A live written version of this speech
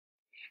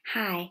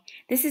Hi,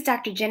 this is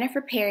Dr.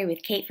 Jennifer Perry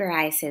with Kate Fair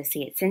Eye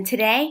Associates, and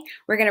today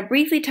we're going to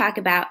briefly talk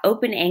about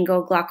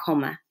open-angle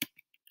glaucoma.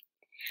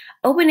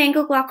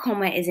 Open-angle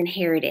glaucoma is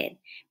inherited,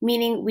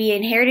 meaning we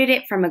inherited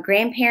it from a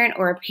grandparent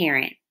or a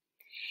parent.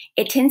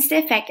 It tends to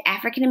affect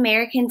African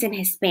Americans and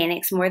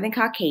Hispanics more than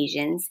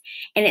Caucasians,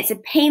 and it's a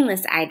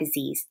painless eye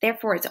disease,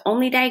 therefore it's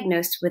only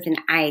diagnosed with an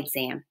eye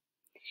exam.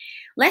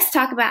 Let's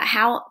talk about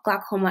how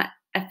glaucoma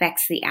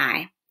affects the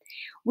eye.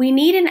 We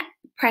need a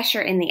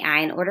pressure in the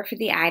eye in order for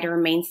the eye to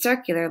remain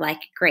circular like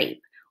a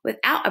grape.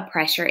 Without a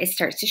pressure, it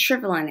starts to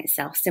shrivel on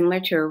itself, similar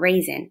to a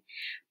raisin.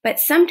 But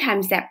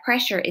sometimes that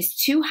pressure is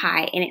too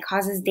high and it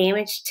causes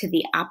damage to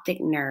the optic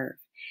nerve.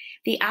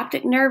 The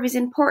optic nerve is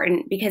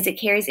important because it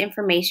carries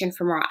information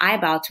from our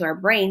eyeball to our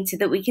brain so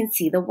that we can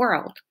see the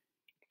world.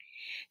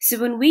 So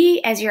when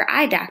we, as your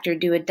eye doctor,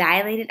 do a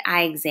dilated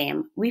eye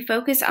exam, we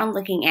focus on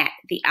looking at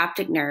the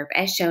optic nerve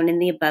as shown in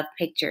the above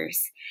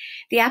pictures.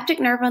 The optic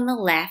nerve on the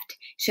left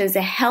shows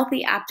a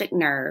healthy optic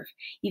nerve.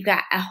 You've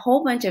got a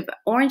whole bunch of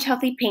orange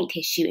healthy pink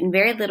tissue and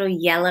very little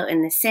yellow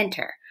in the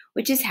center,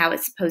 which is how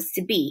it's supposed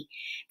to be.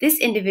 This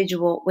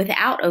individual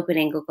without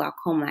open-angle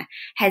glaucoma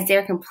has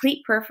their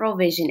complete peripheral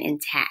vision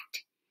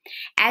intact.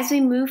 As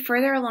we move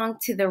further along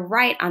to the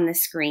right on the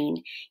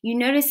screen, you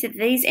notice that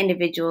these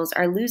individuals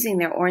are losing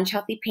their orange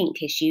healthy pink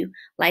tissue,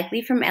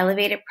 likely from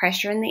elevated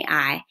pressure in the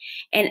eye,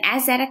 and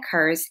as that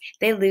occurs,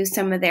 they lose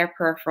some of their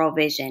peripheral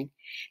vision.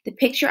 The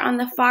picture on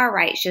the far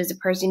right shows a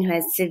person who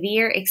has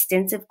severe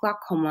extensive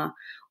glaucoma,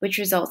 which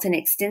results in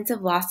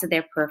extensive loss of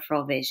their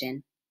peripheral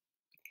vision.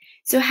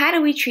 So how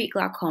do we treat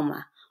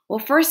glaucoma? Well,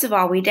 first of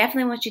all, we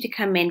definitely want you to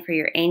come in for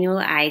your annual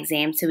eye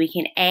exam so we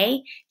can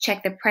A,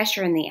 check the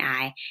pressure in the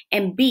eye,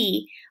 and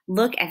B,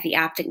 look at the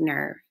optic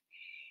nerve.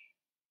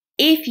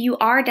 If you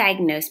are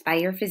diagnosed by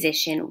your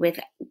physician with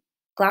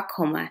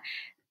glaucoma,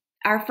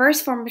 our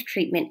first form of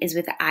treatment is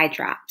with eye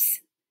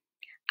drops.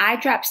 Eye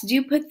drops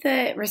do put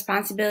the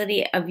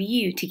responsibility of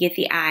you to get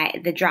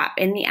the drop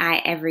in the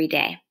eye every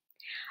day.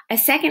 A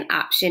second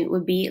option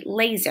would be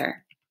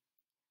laser.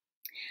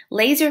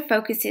 Laser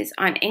focuses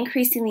on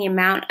increasing the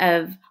amount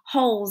of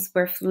holes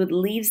where fluid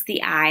leaves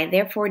the eye,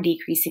 therefore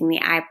decreasing the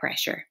eye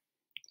pressure.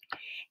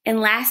 And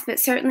last but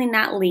certainly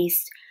not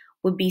least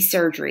would be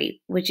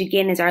surgery, which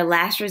again is our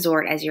last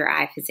resort as your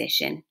eye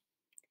physician.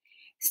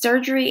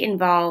 Surgery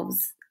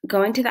involves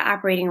going to the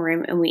operating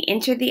room and we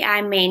enter the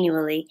eye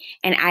manually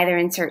and either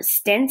insert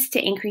stents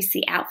to increase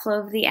the outflow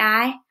of the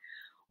eye,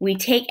 we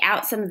take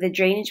out some of the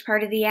drainage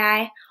part of the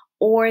eye,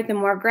 or the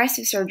more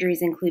aggressive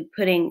surgeries include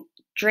putting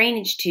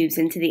drainage tubes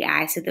into the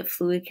eye so that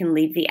fluid can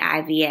leave the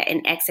eye via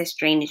an excess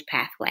drainage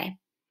pathway.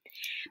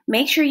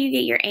 Make sure you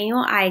get your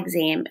annual eye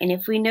exam, and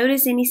if we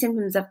notice any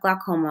symptoms of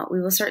glaucoma,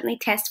 we will certainly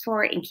test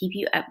for it and keep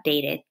you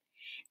updated.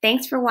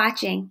 Thanks for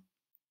watching.